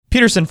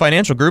Peterson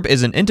Financial Group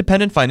is an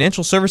independent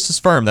financial services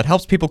firm that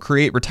helps people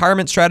create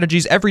retirement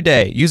strategies every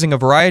day using a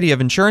variety of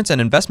insurance and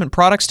investment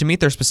products to meet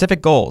their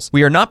specific goals.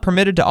 We are not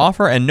permitted to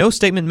offer, and no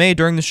statement made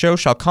during the show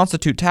shall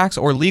constitute tax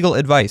or legal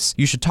advice.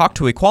 You should talk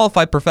to a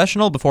qualified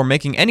professional before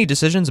making any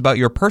decisions about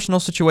your personal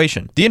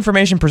situation. The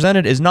information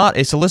presented is not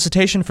a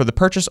solicitation for the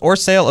purchase or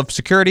sale of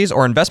securities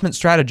or investment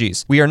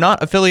strategies. We are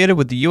not affiliated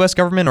with the U.S.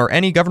 government or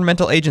any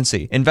governmental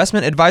agency.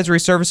 Investment advisory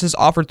services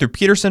offered through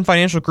Peterson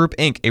Financial Group,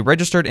 Inc., a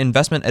registered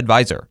investment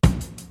advisor.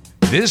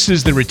 This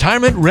is the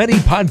Retirement Ready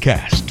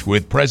Podcast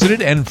with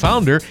President and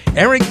Founder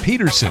Eric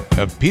Peterson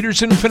of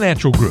Peterson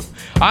Financial Group,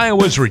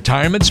 Iowa's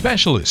retirement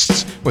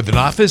specialists with an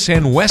office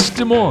in West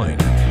Des Moines.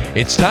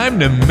 It's time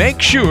to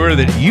make sure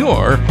that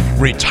you're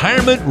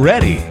retirement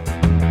ready.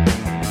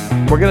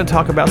 We're going to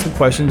talk about some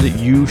questions that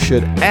you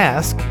should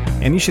ask,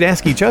 and you should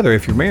ask each other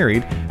if you're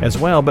married as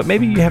well, but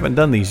maybe you haven't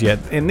done these yet.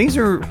 And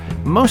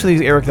most of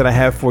these, Eric, that I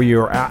have for you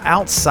are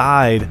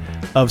outside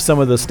of some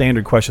of the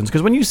standard questions,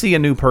 because when you see a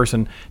new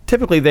person,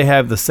 typically they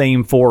have the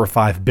same 4 or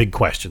 5 big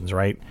questions,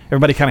 right?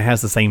 Everybody kind of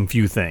has the same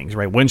few things,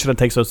 right? When should I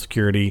take Social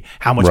Security?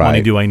 How much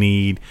money do I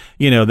need?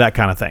 That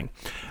kind of thing.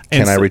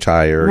 Can I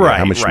retire? Right,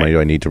 how much money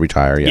do I need to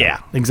retire?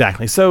 Yeah,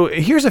 exactly. So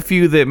here's a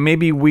few that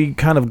maybe we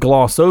kind of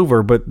gloss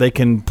over, but they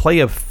can play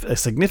a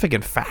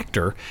significant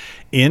factor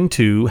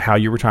into how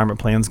your retirement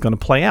plan is going to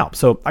play out.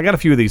 So I got a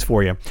few of these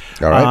for you.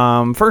 All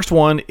right. First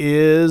one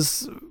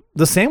is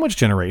the sandwich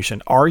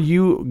generation. Are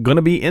you going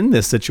to be in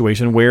this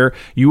situation where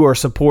you are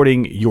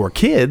supporting your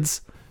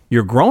kids,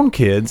 your grown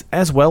kids,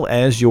 as well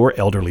as your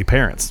elderly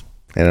parents?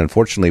 And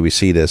unfortunately, we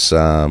see this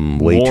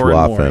way too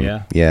often.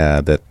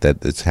 That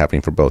it's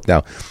happening for both.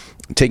 Now,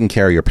 taking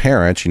care of your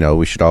parents,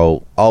 we should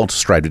all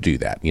strive to do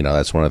that.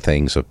 That's one of the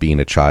things of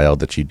being a child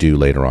that you do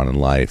later on in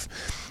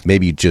life.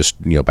 Maybe just,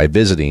 by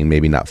visiting,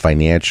 maybe not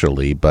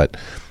financially, but,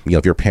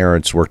 if your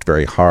parents worked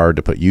very hard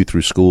to put you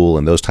through school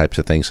and those types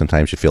of things,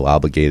 sometimes you feel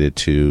obligated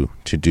to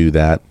do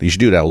that. You should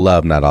do it out of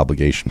love, not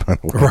obligation, by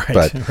the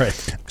way.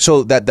 Right.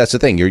 So that's the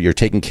thing. You're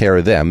taking care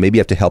of them. Maybe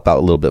you have to help out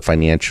a little bit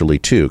financially,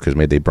 too, because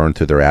maybe they burn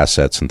through their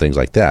assets and things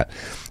like that.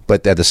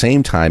 But at the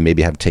same time,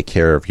 maybe you have to take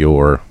care of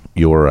your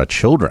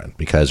children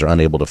because they're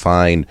unable to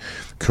find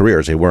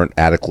careers. They weren't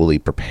adequately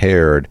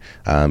prepared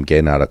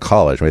getting out of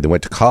college. Maybe they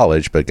went to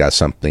college but got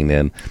something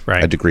in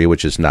a degree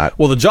which is not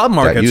well, the job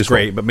market's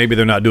great, but maybe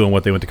they're not doing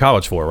what they went to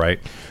college for, right?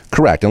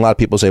 Correct. And a lot of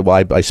people say,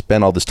 well, I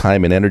spent all this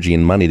time and energy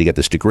and money to get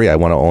this degree. I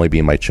want to only be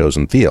in my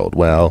chosen field.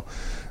 Well,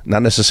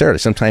 not necessarily.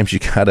 Sometimes you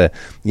gotta,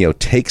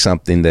 take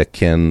something that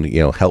can,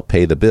 help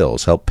pay the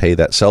bills, help pay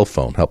that cell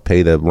phone, help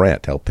pay the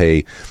rent, help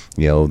pay,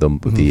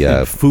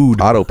 the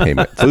food, auto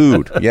payment,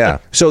 food. Yeah.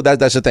 So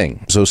that's the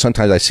thing. So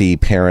sometimes I see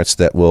parents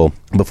that will,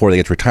 before they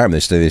get to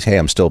retirement, they say, hey,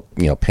 I'm still,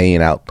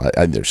 paying out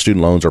their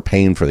student loans or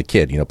paying for the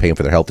kid, paying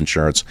for their health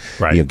insurance,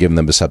 giving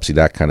them the subsidy,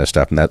 that kind of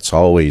stuff. And that's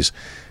always,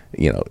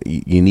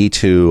 you need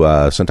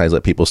to sometimes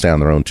let people stand on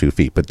their own 2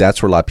 feet, but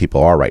that's where a lot of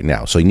people are right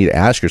now. So you need to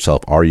ask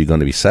yourself, are you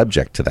going to be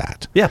subject to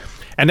that? Yeah.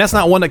 And that's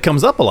not one that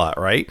comes up a lot,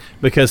 right?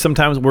 Because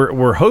sometimes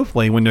we're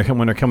hopefully when they're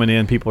coming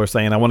in, people are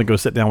saying, I want to go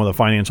sit down with a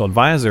financial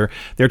advisor.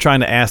 They're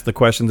trying to ask the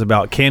questions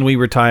about, can we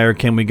retire?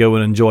 Can we go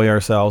and enjoy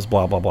ourselves?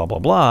 Blah, blah, blah, blah,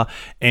 blah.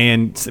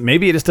 And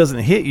maybe it just doesn't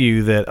hit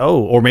you that,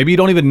 or maybe you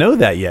don't even know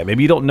that yet.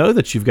 Maybe you don't know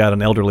that you've got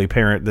an elderly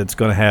parent that's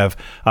going to have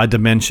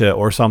dementia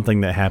or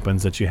something that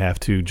happens that you have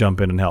to jump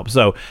in and help.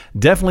 So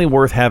definitely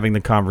worth having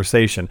the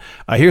conversation.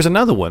 Here's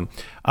another one.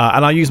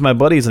 And I'll use my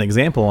buddy as an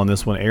example on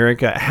this one,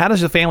 Eric. How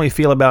does the family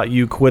feel about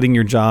you quitting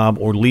your job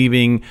or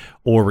leaving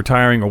or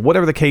retiring or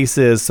whatever the case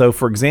is? So,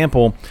 for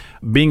example,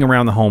 being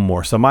around the home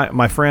more. So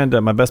my friend,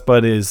 my best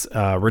bud is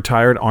a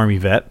retired Army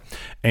vet.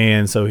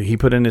 And so he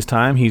put in his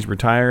time. He's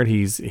retired.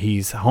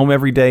 He's home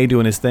every day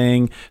doing his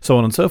thing, so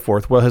on and so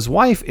forth. Well, his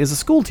wife is a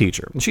school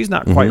teacher, and she's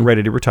not quite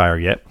ready to retire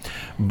yet.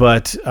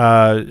 But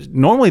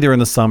normally during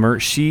the summer,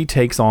 she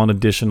takes on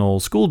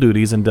additional school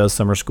duties and does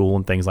summer school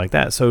and things like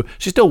that. So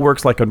she still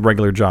works like a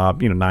regular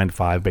job, 9 to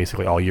 5,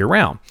 basically all year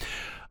round.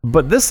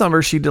 But this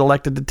summer, she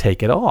elected to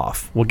take it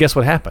off. Well, guess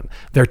what happened?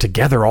 They're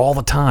together all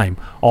the time,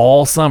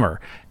 all summer.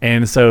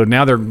 And so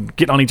now they're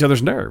getting on each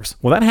other's nerves.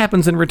 Well, that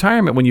happens in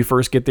retirement when you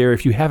first get there.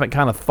 If you haven't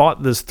kind of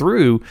thought this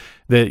through,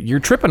 that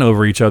you're tripping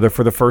over each other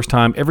for the first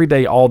time every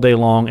day, all day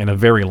long, in a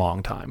very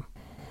long time.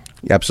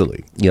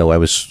 Absolutely. I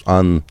was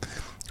on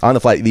the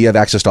flight. You have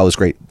access to all this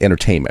great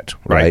entertainment,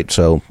 right?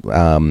 So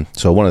one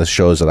of the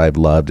shows that I've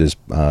loved is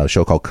a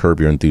show called Curb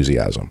Your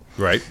Enthusiasm,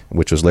 right?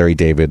 Which was Larry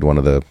David, one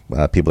of the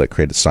people that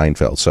created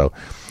Seinfeld. So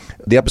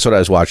the episode I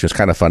was watching was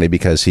kind of funny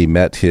because he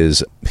went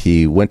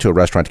to a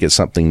restaurant to get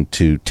something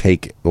to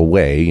take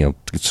away,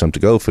 some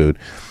to-go food.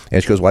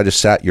 And she goes, well, I just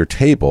sat at your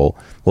table.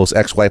 Well, his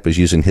ex-wife was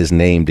using his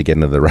name to get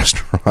into the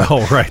restaurant.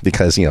 Oh, right.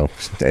 Because, he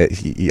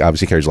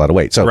obviously carries a lot of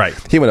weight. So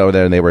he went over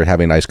there and they were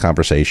having a nice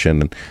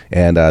conversation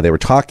and they were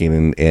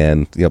talking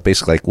and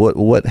basically like,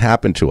 what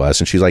happened to us?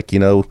 And she's like,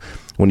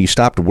 when you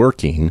stopped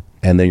working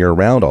and then you're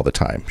around all the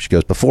time. She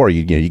goes, before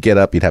you get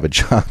up, you'd have a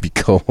job, you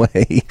go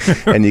away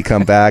and you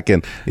come back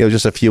and,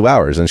 just a few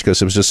hours. And she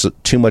goes, it was just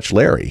too much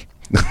Larry.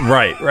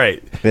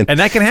 Right. And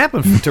that can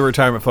happen to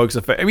retirement folks.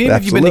 If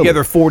you've been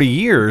together 40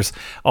 years,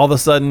 all of a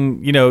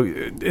sudden,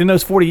 in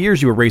those 40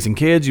 years, you were raising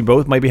kids, you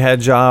both maybe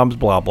had jobs,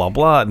 blah, blah,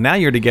 blah. Now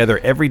you're together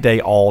every day,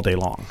 all day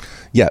long.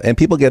 Yeah, and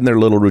people get in their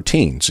little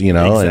routines,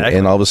 Exactly.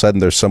 and all of a sudden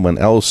there's someone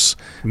else.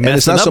 And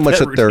it's not so much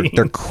that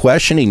they're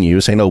questioning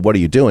you, saying, "Oh, what are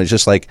you doing?" It's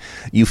just like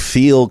you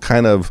feel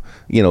kind of,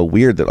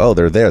 weird that, oh,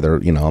 they're there. They're,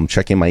 I'm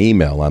checking my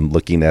email. I'm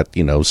looking at,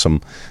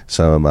 some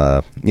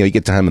you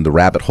get time in the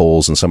rabbit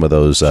holes and some of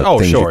those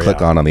things you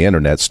click on the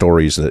internet,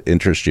 stories that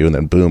interest you, and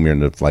then boom, you're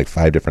into like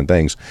 5 different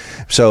things.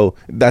 So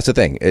that's the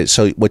thing.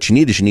 So what you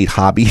need is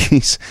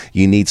hobbies.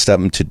 You need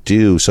something to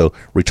do. So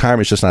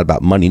retirement is just not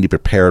about money. You need to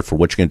be prepared for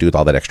what you're going to do with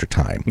all that extra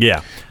time.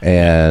 Yeah.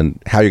 And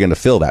how you're going to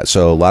fill that.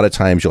 So a lot of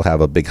times you'll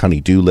have a big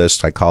honey-do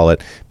list, I call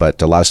it, but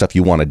a lot of stuff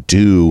you want to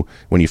do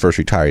when you first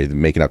retire, you're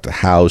making up the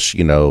house,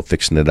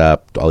 fixing it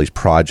up, all these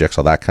projects,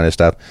 all that kind of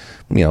stuff,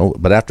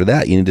 but after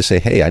that, you need to say,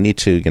 hey, I need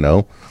to,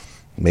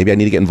 maybe I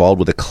need to get involved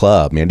with a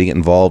club. Maybe I need to get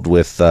involved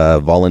with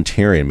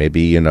volunteering.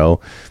 Maybe,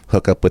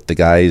 hook up with the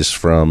guys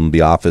from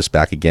the office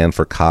back again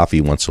for coffee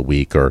once a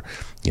week, or,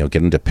 get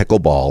into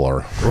pickleball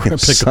or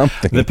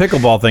something. The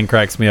pickleball thing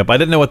cracks me up. I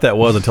didn't know what that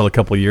was until a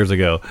couple of years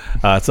ago.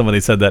 Somebody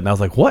said that, and I was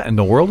like, what in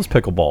the world is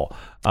pickleball?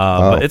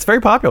 But it's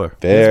very popular.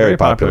 Very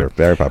popular.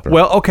 Very popular.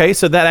 Well, okay,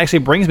 so that actually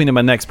brings me to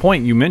my next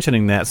point, you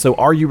mentioning that. So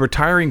are you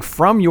retiring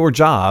from your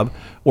job,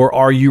 or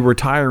are you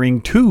retiring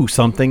to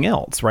something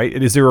else, right?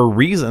 Is there a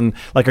reason?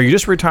 Like, are you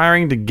just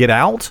retiring to get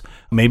out?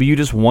 Maybe you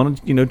just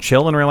want to,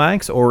 chill and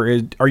relax,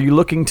 or are you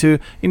looking to,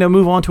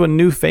 move on to a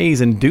new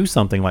phase and do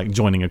something like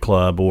joining a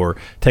club or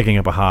taking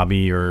up a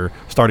hobby or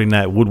starting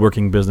that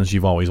woodworking business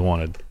you've always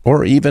wanted?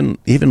 Or even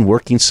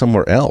working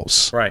somewhere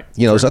else. Right.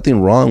 There's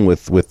nothing wrong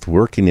with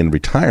working in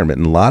retirement.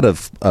 And a lot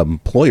of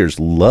employers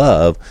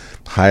love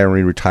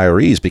hiring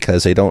retirees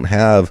because they don't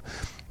have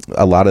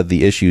a lot of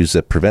the issues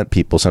that prevent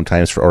people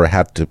sometimes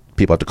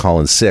people have to call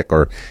in sick,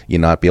 or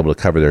not be able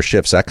to cover their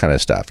shifts, that kind of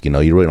stuff. You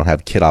really don't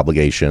have kid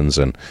obligations,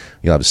 and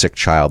you have a sick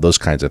child, those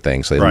kinds of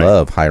things. So they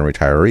love hiring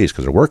retirees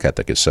because their work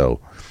ethic is so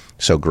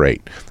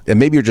great. And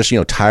maybe you're just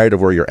tired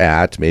of where you're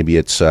at. Maybe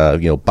it's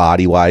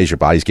body wise, your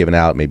body's giving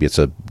out. Maybe it's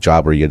a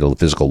job where you get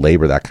physical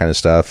labor, that kind of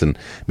stuff, and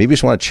maybe you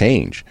just want to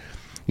change.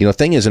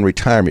 Thing is, in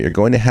retirement, you're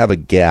going to have a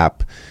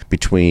gap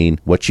between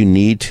what you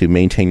need to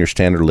maintain your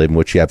standard of living,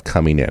 what you have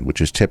coming in,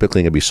 which is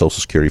typically going to be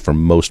Social Security for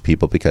most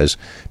people, because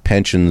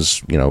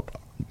pensions,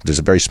 there's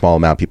a very small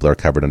amount of people that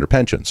are covered under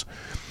pensions.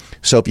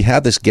 So if you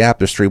have this gap,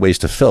 there's 3 ways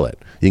to fill it.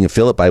 You can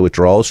fill it by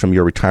withdrawals from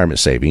your retirement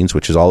savings,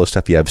 which is all the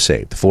stuff you have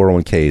saved, the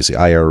 401ks, the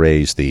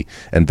IRAs, the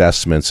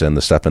investments, and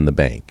the stuff in the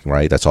bank,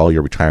 right? That's all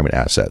your retirement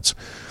assets.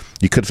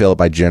 You could fill it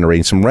by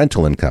generating some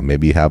rental income.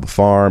 Maybe you have a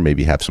farm,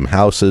 maybe you have some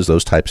houses,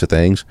 those types of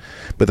things.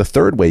 But the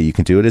third way you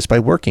can do it is by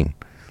working.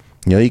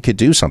 You could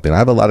do something. I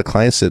have a lot of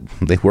clients that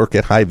they work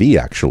at Hy-Vee,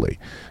 actually.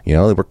 They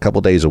work a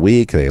couple days a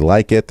week. They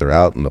like it. They're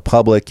out in the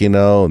public,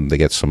 and they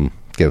get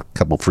a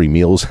couple free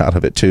meals out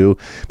of it too.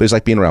 But it's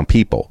like being around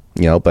people,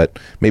 but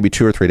maybe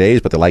 2 or 3 days,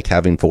 but they like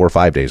having 4 or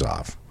 5 days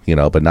off,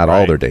 but not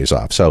all their days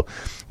off. So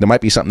there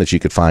might be something that you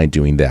could find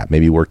doing that.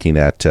 Maybe working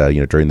at,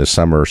 during the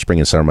spring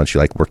and summer months, you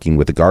like working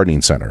with the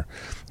gardening center.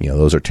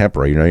 Those are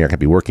temporary. You're not going to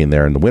be working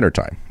there in the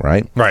wintertime,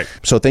 right? Right.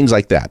 So things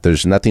like that.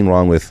 There's nothing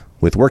wrong with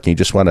working. You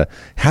just want to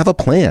have a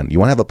plan. You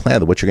want to have a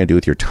plan of what you're going to do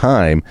with your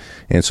time.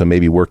 And so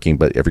maybe working,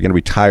 but if you're going to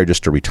retire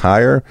just to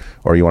retire,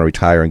 or you want to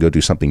retire and go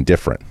do something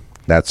different,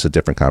 that's a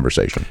different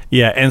conversation.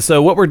 Yeah, and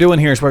so what we're doing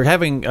here is we're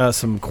having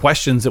some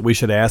questions that we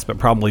should ask, but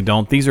probably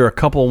don't. These are a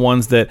couple of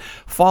ones that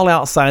fall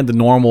outside the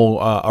normal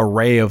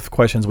array of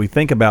questions we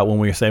think about when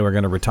we say we're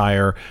going to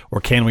retire,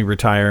 or can we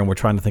retire, and we're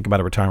trying to think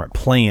about a retirement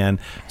plan.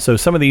 So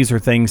some of these are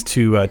things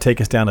to take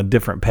us down a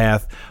different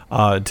path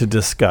to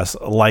discuss,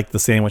 like the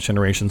sandwich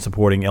generation,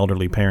 supporting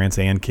elderly parents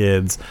and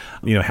kids,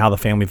 how the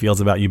family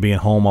feels about you being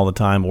home all the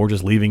time, or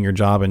just leaving your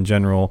job in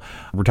general,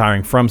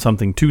 retiring from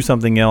something to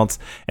something else.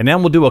 And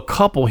then we'll do a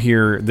couple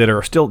here that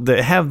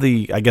have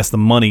the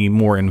money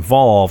more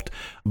involved,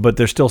 but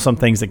there's still some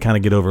things that kind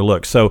of get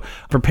overlooked. So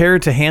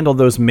prepared to handle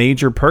those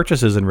major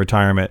purchases in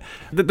retirement.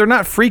 They're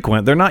not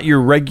frequent. They're not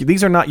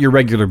these are not your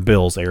regular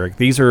bills, Eric.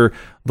 These are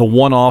the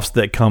one-offs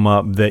that come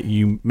up that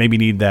you maybe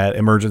need that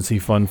emergency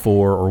fund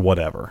for, or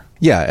whatever.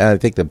 Yeah, and I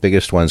think the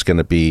biggest one's going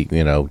to be,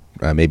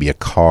 maybe a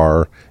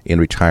car in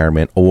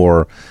retirement,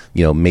 or,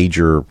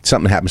 major,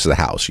 something happens to the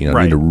house, need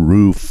a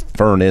roof,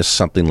 furnace,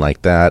 something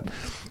like that.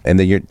 And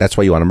then that's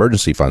why you want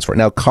emergency funds for it.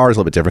 Now, cars a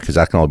little bit different because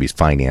that can all be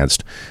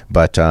financed.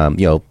 But,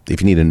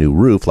 if you need a new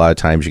roof, a lot of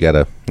times you got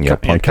to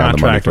plunk down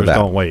the money for that.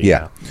 Don't wait.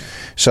 Yeah.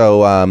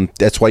 So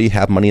that's why you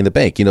have money in the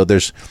bank.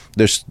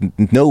 There's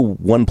no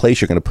one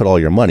place you're going to put all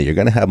your money. You're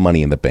going to have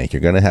money in the bank.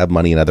 You're going to have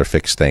money in other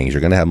fixed things.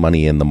 You're going to have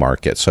money in the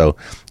market. So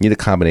you need a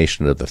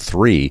combination of the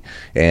 3.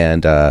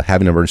 And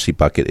having an emergency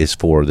bucket is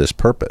for this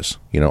purpose.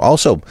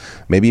 Also,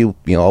 maybe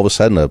all of a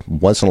sudden a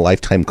once in a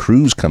lifetime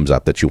cruise comes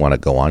up that you want to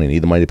go on, and you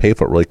need the money to pay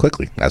for it really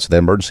quickly. That's what the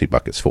emergency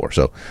bucket's for.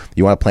 So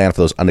you want to plan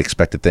for those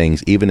unexpected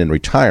things, even in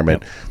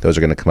retirement. Yep. Those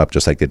are going to come up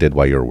just like they did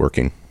while you were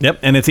working. Yep,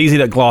 and it's easy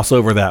to gloss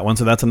over that one.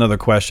 So that's another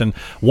question.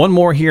 One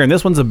more here, and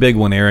this one's a big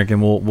one, Eric,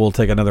 and we'll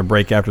take another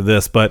break after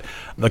this. But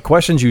the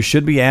questions you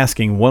should be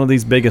asking, one of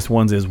these biggest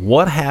ones is,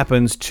 what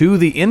happens to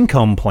the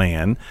income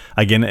plan?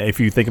 Again, if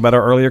you think about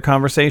our earlier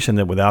conversation,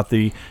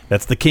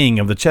 that's the king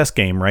of the chess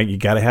game, right? You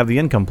got to have the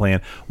income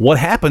plan. What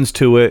happens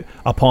to it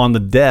upon the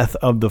death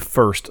of the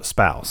first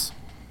spouse?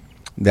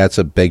 That's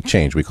a big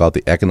change. We call it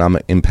the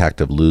economic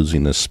impact of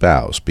losing a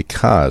spouse,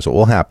 because what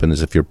will happen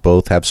is if you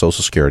both have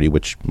Social Security,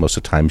 which most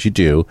of the times you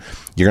do,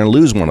 you're going to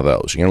lose one of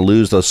those. You're going to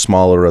lose the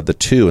smaller of the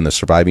two, and the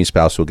surviving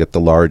spouse will get the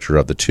larger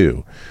of the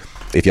two.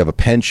 If you have a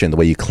pension, the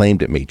way you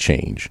claimed it may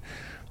change.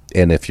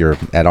 And if you're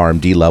at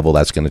RMD level,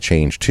 that's going to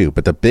change too.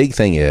 But the big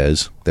thing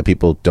is that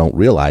people don't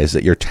realize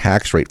that your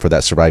tax rate for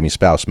that surviving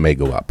spouse may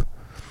go up,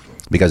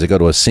 because they go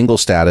to a single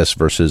status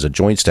versus a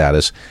joint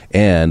status,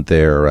 and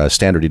their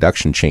standard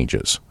deduction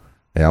changes.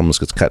 It almost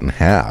gets cut in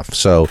half.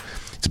 So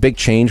it's a big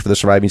change for the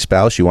surviving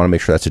spouse. You want to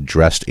make sure that's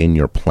addressed in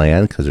your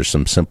plan, because there's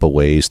some simple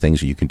ways, things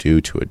that you can do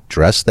to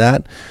address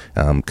that,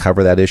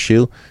 cover that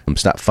issue.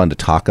 It's not fun to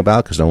talk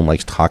about because no one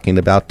likes talking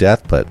about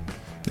death, but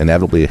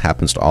inevitably it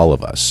happens to all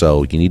of us.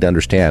 So you need to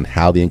understand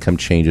how the income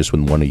changes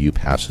when one of you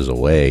passes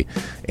away,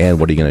 and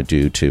what are you going to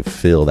do to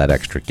fill that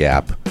extra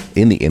gap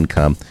in the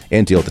income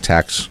and deal with the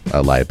tax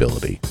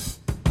liability.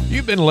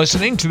 You've been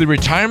listening to the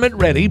Retirement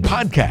Ready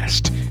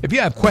podcast. If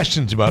you have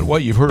questions about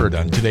what you've heard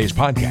on today's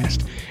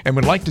podcast and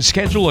would like to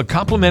schedule a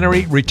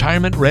complimentary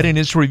retirement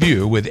readiness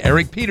review with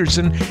Eric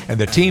Peterson and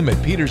the team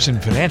at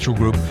Peterson Financial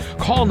Group,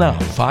 call now.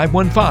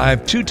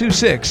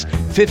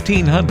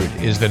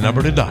 515-226-1500 is the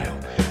number to dial.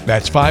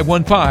 That's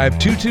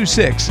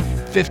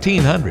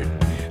 515-226-1500.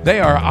 They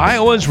are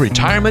Iowa's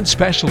retirement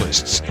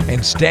specialists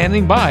and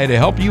standing by to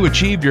help you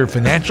achieve your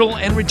financial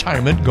and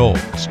retirement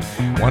goals.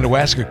 Want to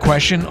ask a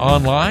question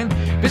online?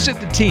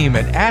 Visit the team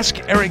at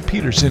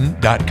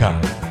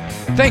AskEricPeterson.com.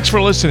 Thanks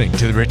for listening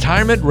to the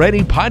Retirement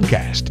Ready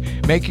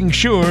podcast, making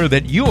sure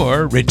that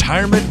you're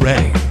retirement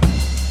ready.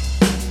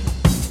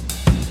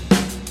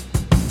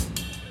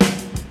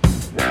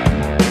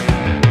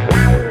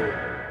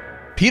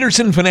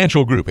 Peterson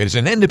Financial Group is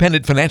an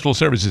independent financial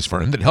services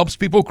firm that helps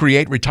people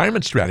create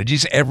retirement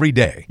strategies every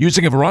day,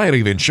 using a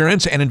variety of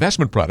insurance and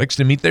investment products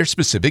to meet their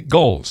specific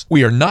goals.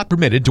 We are not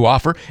permitted to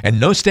offer, and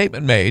no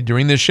statement made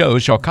during this show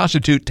shall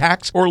constitute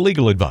tax or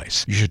legal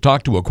advice. You should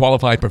talk to a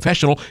qualified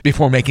professional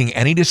before making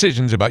any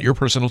decisions about your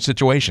personal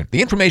situation.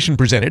 The information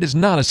presented is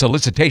not a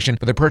solicitation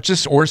for the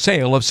purchase or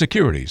sale of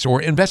securities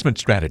or investment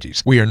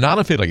strategies. We are not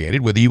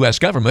affiliated with the U.S.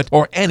 government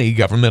or any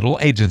governmental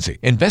agency.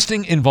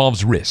 Investing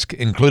involves risk,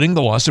 including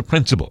the loss of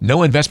principal.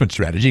 No investment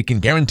strategy can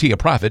guarantee a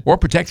profit or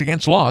protect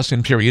against loss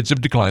in periods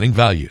of declining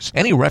values.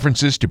 Any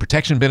references to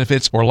protection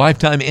benefits or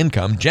lifetime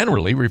income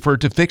generally refer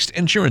to fixed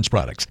insurance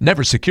products,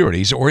 never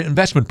securities or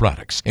investment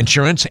products.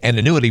 Insurance and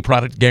annuity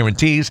product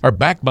guarantees are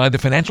backed by the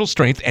financial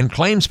strength and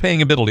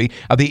claims-paying ability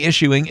of the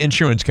issuing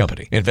insurance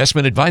company.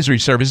 Investment advisory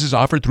services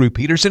offered through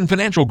Peterson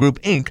Financial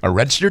Group, Inc., a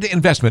registered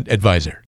investment advisor.